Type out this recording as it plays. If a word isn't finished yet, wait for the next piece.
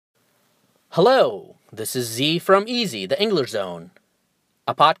Hello, this is Z from Easy, the English Zone,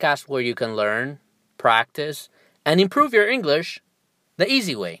 a podcast where you can learn, practice, and improve your English the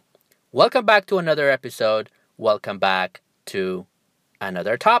easy way. Welcome back to another episode. Welcome back to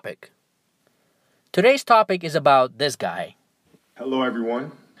another topic. Today's topic is about this guy. Hello,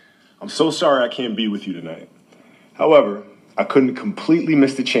 everyone. I'm so sorry I can't be with you tonight. However, I couldn't completely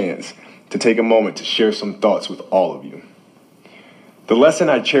miss the chance to take a moment to share some thoughts with all of you. The lesson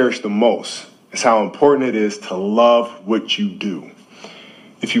I cherish the most is how important it is to love what you do.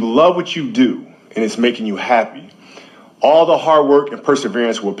 If you love what you do and it's making you happy, all the hard work and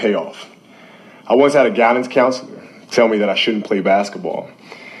perseverance will pay off. I once had a guidance counselor tell me that I shouldn't play basketball,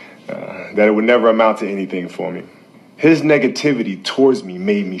 that it would never amount to anything for me. His negativity towards me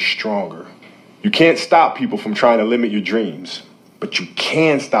made me stronger. You can't stop people from trying to limit your dreams, but you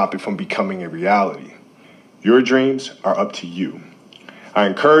can stop it from becoming a reality. Your dreams are up to you. I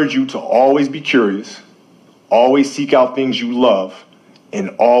encourage you to always be curious, always seek out things you love, and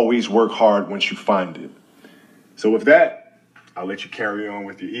always work hard once you find it. So with that, I'll let you carry on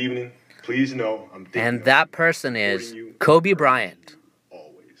with your evening. Please know I'm thinking And that person is Kobe Bryant,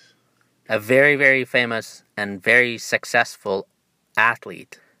 always. a very, very famous and very successful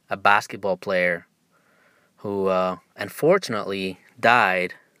athlete, a basketball player who unfortunately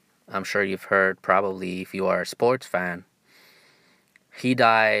died. I'm sure you've heard, probably if you are a sports fan. He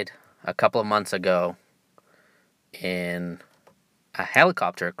died a couple of months ago in a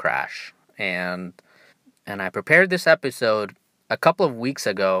helicopter crash. And I prepared this episode a couple of weeks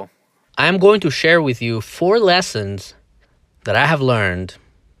ago. I'm going to share with you 4 lessons that I have learned,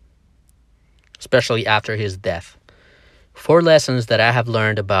 especially after his death. 4 lessons that I have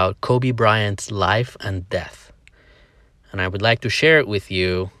learned about Kobe Bryant's life and death. And I would like to share it with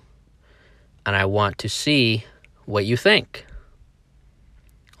you, and I want to see what you think.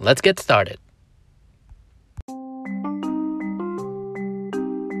 Let's get started.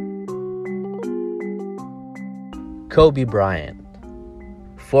 Kobe Bryant.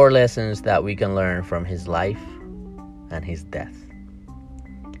 4 lessons that we can learn from his life and his death.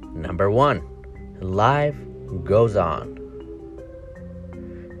 Number 1, life goes on.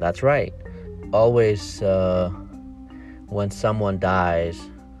 That's right. Always when someone dies,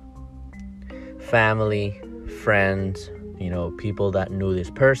 family, friends, people that knew this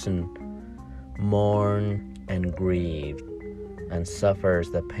person mourn and grieve and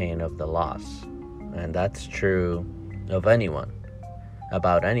suffers the pain of the loss. And that's true of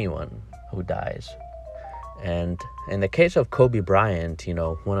about anyone who dies. And in the case of Kobe Bryant,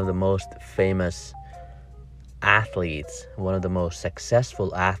 one of the most famous athletes, one of the most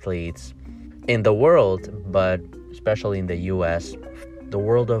successful athletes in the world, but especially in the US, the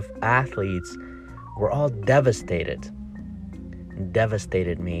world of athletes were all devastated.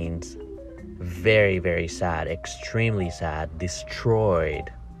 Devastated means very, very sad, extremely sad, destroyed.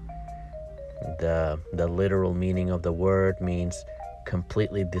 The literal meaning of the word means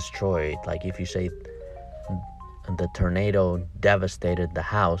completely destroyed. Like if you say the tornado devastated the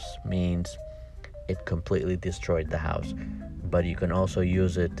house, means it completely destroyed the house. But you can also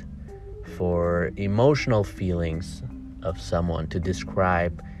use it for emotional feelings of someone, to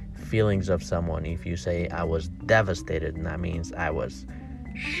describe feelings of someone. If you say I was devastated, and that means I was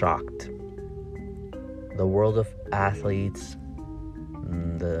shocked. The world of athletes,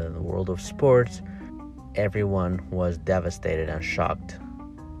 the world of sports, everyone was devastated and shocked.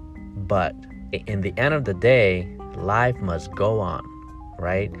 But in the end of the day, life must go on,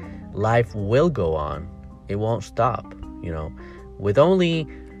 right? Life will go on. It won't stop, With only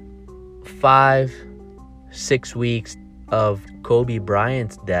 5-6 weeks of Kobe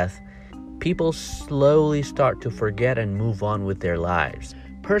Bryant's death, people slowly start to forget and move on with their lives.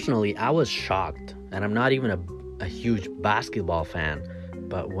 Personally, I was shocked, and I'm not even a huge basketball fan,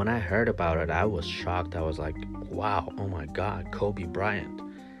 but when I heard about it, I was shocked. I was like, wow, oh my God, Kobe Bryant,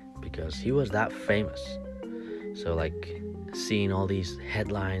 because he was that famous. So seeing all these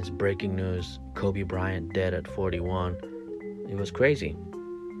headlines, breaking news, Kobe Bryant dead at 41, it was crazy.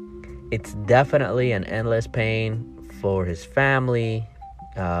 It's definitely an endless pain for his family,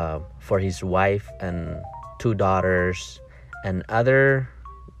 for his wife and 2 daughters, and other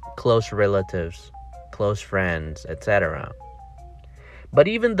close relatives, close friends, etc. But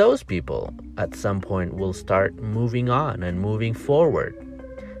even those people at some point will start moving on and moving forward.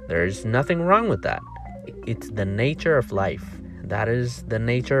 There's nothing wrong with that. It's the nature of life. That is the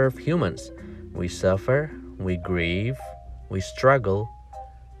nature of humans. We suffer, we grieve, we struggle,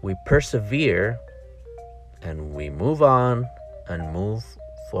 we persevere, and we move on and move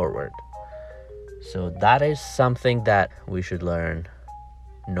forward. So that is something that we should learn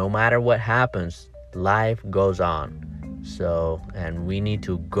No matter what happens, life goes on. So, and we need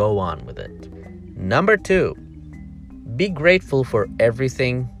to go on with it. Number 2, be grateful for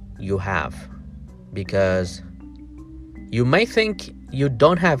everything you have, because you may think you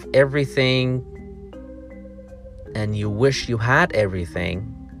don't have everything and you wish you had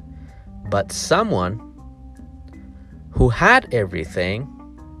everything, but someone who had everything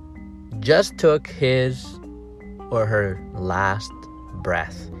just took his or her last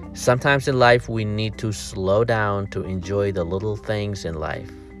breath. Sometimes in life we need to slow down to enjoy the little things in life,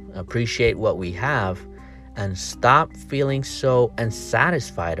 appreciate what we have, and stop feeling so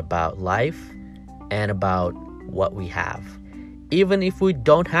unsatisfied about life and about what we have. Even if we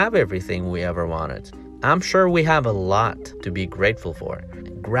don't have everything we ever wanted, I'm sure we have a lot to be grateful for.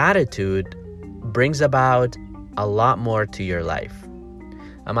 Gratitude brings about a lot more to your life.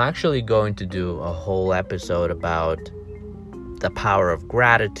 I'm actually going to do a whole episode about the power of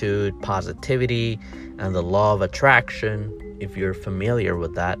gratitude, positivity, and the law of attraction. If you're familiar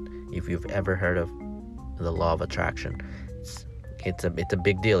with that, if you've ever heard of the law of attraction, it's a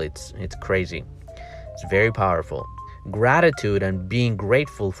big deal. It's crazy. It's very powerful. Gratitude and being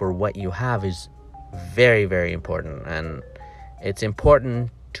grateful for what you have is very, very important, and it's important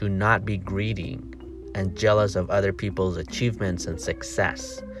to not be greedy and jealous of other people's achievements and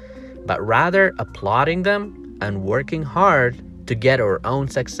success, but rather applauding them and working hard to get our own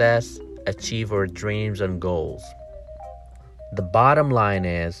success, achieve our dreams and goals. The bottom line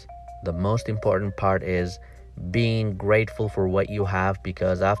is, the most important part is being grateful for what you have,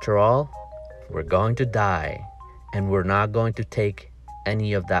 because after all, we're going to die, and we're not going to take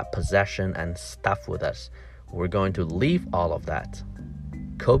any of that possession and stuff with us. We're going to leave all of that.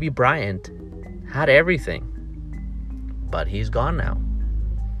 Kobe Bryant had everything, but he's gone now.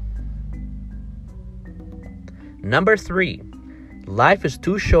 Number 3, life is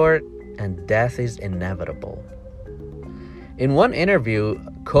too short and death is inevitable. In one interview,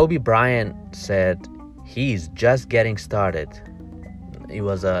 Kobe Bryant said he's just getting started. It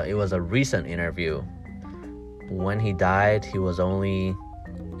was a recent interview. When he died, he was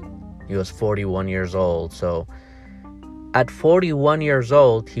 41 years old. So at 41 years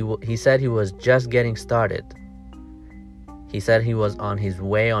old, he said he was just getting started. He said he was on his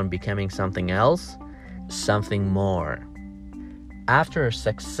way on becoming something else, something more. After a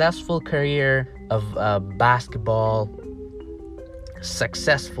successful career of basketball,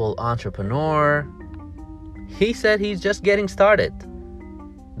 successful entrepreneur, he said he's just getting started.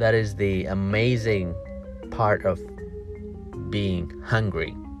 That is the amazing part of being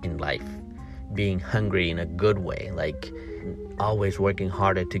hungry in life, being hungry in a good way, like always working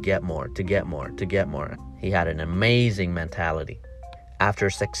harder to get more. He had an amazing mentality. After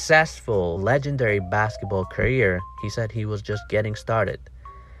a successful, legendary basketball career, he said he was just getting started.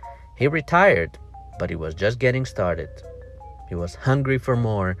 He retired, but he was just getting started. He was hungry for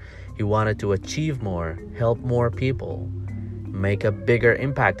more. He wanted to achieve more, help more people, make a bigger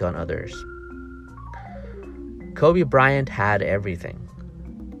impact on others. Kobe Bryant had everything.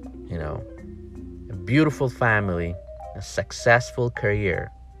 A beautiful family, a successful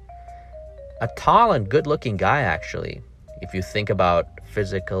career, a tall and good-looking guy, actually, if you think about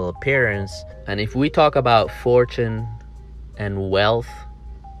physical appearance. And if we talk about fortune and wealth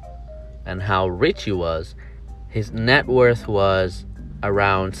and how rich he was, his net worth was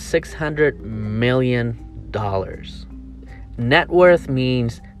around $600 million. Net worth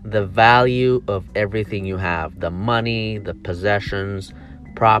means the value of everything you have, the money, the possessions,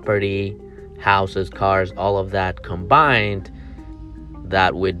 property, houses, cars, all of that combined,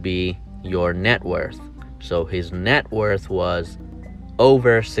 that would be your net worth. So his net worth was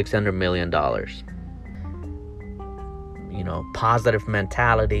over $600 million. Positive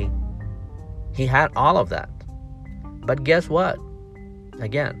mentality. He had all of that. But guess what?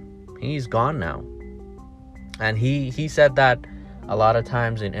 Again, he's gone now. And he said that a lot of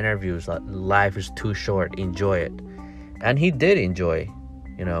times in interviews, that life is too short, enjoy it. And he did enjoy,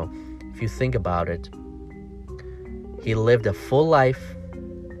 if you think about it. He lived a full life.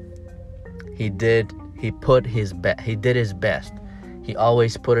 He did his best. He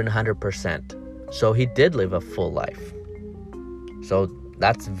always put in 100%. So he did live a full life. So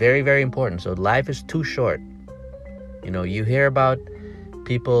that's very, very important. So life is too short. You hear about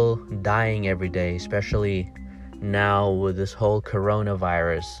people dying every day, especially now with this whole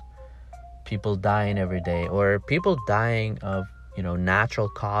coronavirus. People dying every day, or people dying of, natural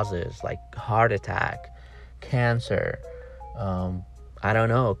causes like heart attack, cancer,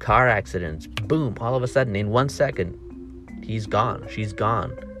 car accidents. Boom, all of a sudden, in 1 second, he's gone, she's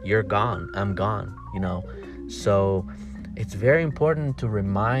gone, you're gone, I'm gone, So it's very important to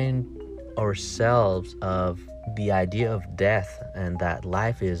remind ourselves of the idea of death and that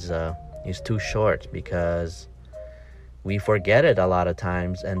life is too short, because we forget it a lot of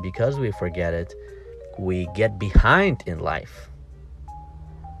times, and because we forget it, we get behind in life.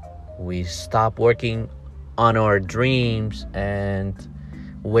 We stop working on our dreams and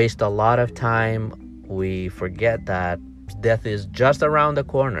waste a lot of time. We forget that death is just around the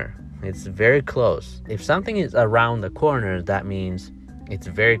corner. It's very close. If something is around the corner, that means it's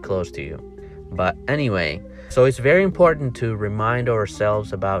very close to you. But anyway, so it's very important to remind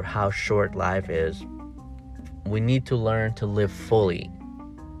ourselves about how short life is. We need to learn to live fully.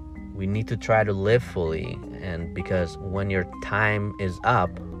 We need to try to live fully. And because when your time is up,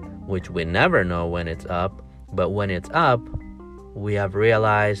 which we never know when it's up, but when it's up, we have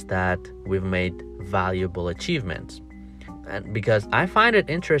realized that we've made valuable achievements. And because I find it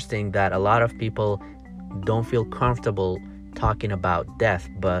interesting that a lot of people don't feel comfortable talking about death,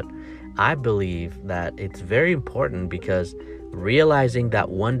 but I believe that it's very important, because realizing that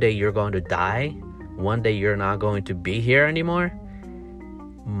one day you're going to die, one day you're not going to be here anymore,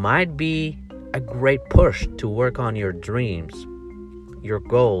 might be a great push to work on your dreams, your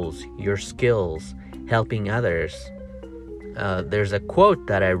goals, your skills, helping others. There's a quote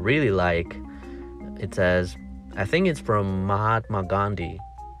that I really like. It says, I think it's from Mahatma Gandhi.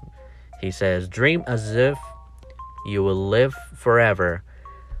 He says, dream as if you will live forever.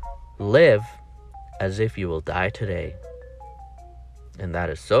 Live as if you will die today. And that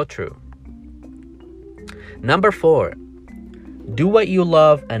is so true. Number 4, do what you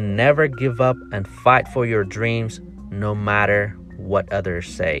love and never give up, and fight for your dreams no matter what others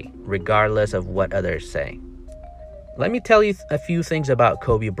say, regardless of what others say. Let me tell you a few things about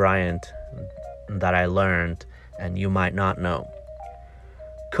Kobe Bryant that I learned and you might not know.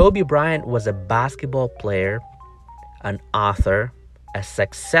 Kobe Bryant was a basketball player, an author, a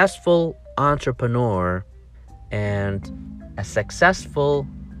successful entrepreneur, and a successful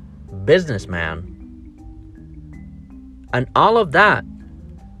businessman. And all of that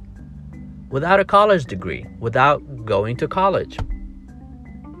without a college degree, without going to college.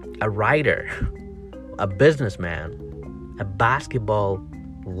 A writer, a businessman, a basketball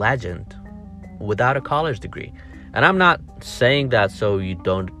legend without a college degree. And I'm not saying that so you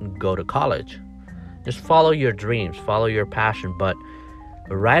don't go to college. Just follow your dreams, follow your passion. But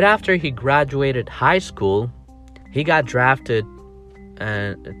right after he graduated high school, he got drafted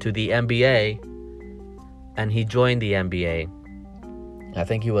to the NBA, and he joined the NBA. I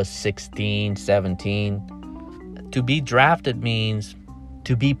think he was 16, 17. To be drafted means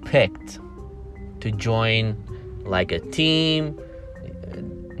to be picked, to join like a team.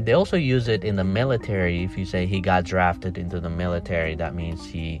 They also use it in the military. If you say he got drafted into the military, that means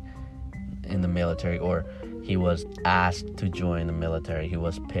he in the military, or he was asked to join the military. He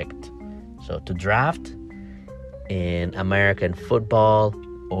was picked. So to draft in American football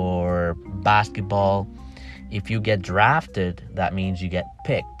or basketball, if you get drafted, that means you get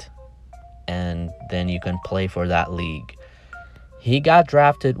picked, and then you can play for that league. He got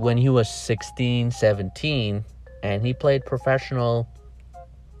drafted when he was 16, 17, and he played professional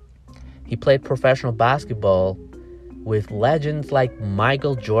basketball with legends like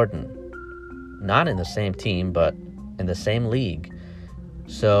Michael Jordan. Not in the same team, but in the same league.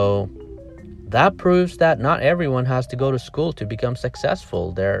 So that proves that not everyone has to go to school to become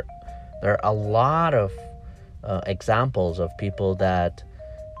successful. There are a lot of examples of people that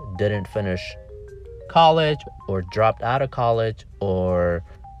didn't finish college or dropped out of college or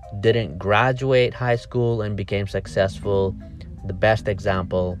didn't graduate high school and became successful. The best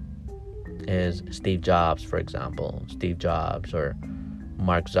example is Steve Jobs, for example. Steve Jobs or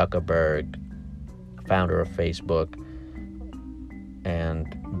Mark Zuckerberg, founder of Facebook, and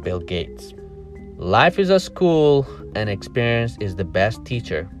Bill Gates. Life is a school, and experience is the best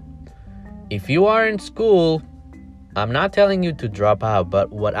teacher. If you are in school, I'm not telling you to drop out,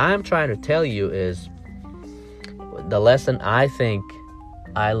 but what I'm trying to tell you is the lesson I think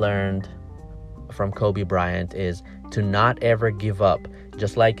I learned from Kobe Bryant is to not ever give up.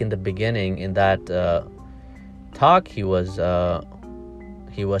 Just like in the beginning, in that talk, he was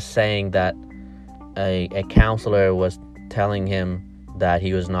saying that a counselor was telling him that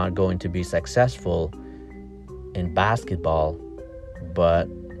he was not going to be successful in basketball, but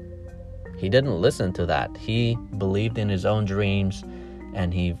he didn't listen to that. He believed in his own dreams,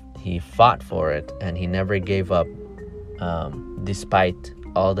 and he fought for it, and he never gave up despite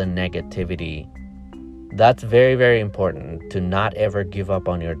all the negativity. That's very, very important, to not ever give up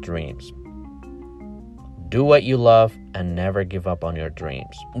on your dreams. do what you love, and never give up on your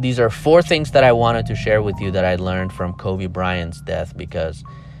dreams. These are 4 things that I wanted to share with you that I learned from Kobe Bryant's death, because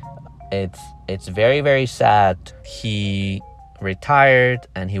it's very, very sad. He retired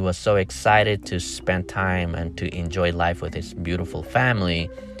and he was so excited to spend time and to enjoy life with his beautiful family,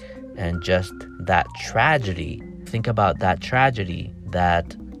 and just that tragedy. Think about that tragedy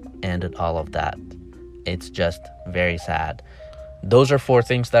that ended all of that. It's just very sad. Those are 4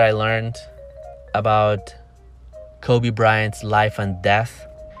 things that I learned about Kobe Bryant's life and death.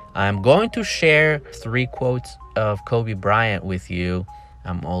 I'm going to share 3 quotes of Kobe Bryant with you.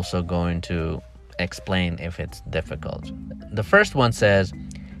 I'm also going to explain if it's difficult. The first one says,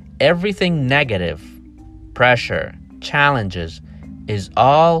 "Everything negative, pressure, challenges is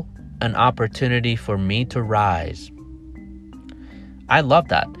all an opportunity for me to rise." I love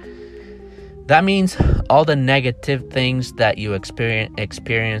that. That means all the negative things that you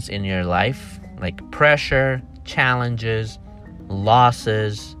experience in your life, like pressure, challenges,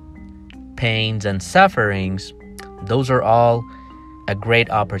 losses, pains, and sufferings, those are all a great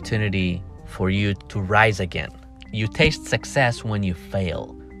opportunity for you to rise again. You taste success when you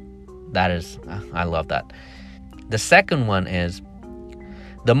fail. I love that. The second one is,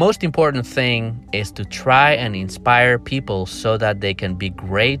 "The most important thing is to try and inspire people so that they can be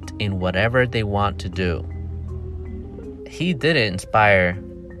great in whatever they want to do." He did inspire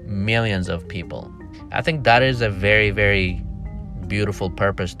millions of people. I think that is a very, very beautiful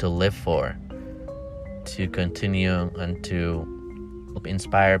purpose to live for, to continue and to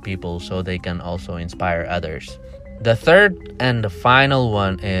inspire people so they can also inspire others. The third and the final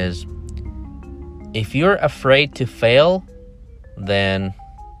one is, if you're afraid to fail, then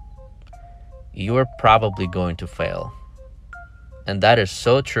you're probably going to fail. And that is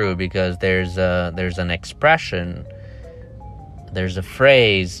so true, because there's an expression, there's a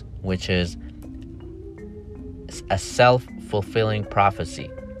phrase, which is a self-fulfilling prophecy.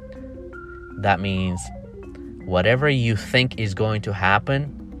 That means whatever you think is going to happen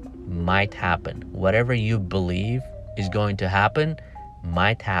might happen. Whatever you believe is going to happen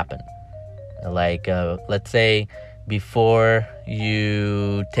might happen. Like, let's say before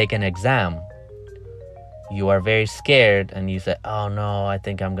you take an exam, you are very scared and you say, "Oh no, I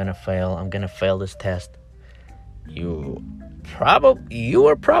think I'm gonna fail. I'm gonna fail this test." You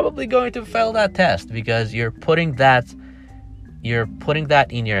are probably going to fail that test, because you're putting that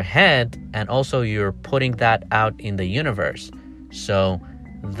in your head, and also you're putting that out in the universe. So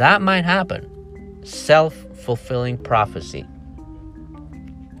that might happen. Self-fulfilling prophecy.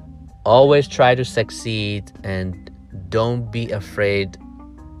 Always try to succeed, and don't be afraid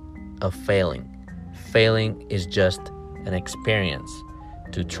of failing. Failing is just an experience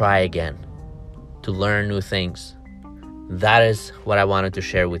to try again, to learn new things. That is what I wanted to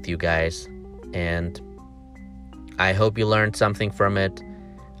share with you guys, and I hope you learned something from it.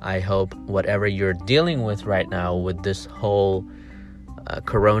 I hope whatever you're dealing with right now with this whole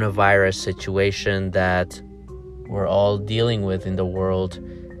coronavirus situation that we're all dealing with in the world,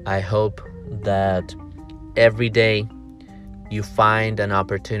 I hope that every day you find an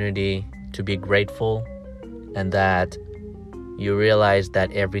opportunity to be grateful, and that you realize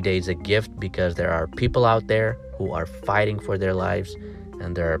that every day is a gift, because there are people out there who are fighting for their lives,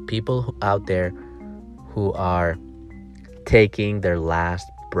 and there are people out there who are taking their last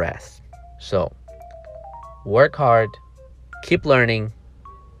breath. So work hard, keep learning,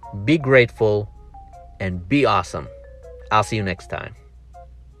 be grateful, and be awesome. I'll see you next time.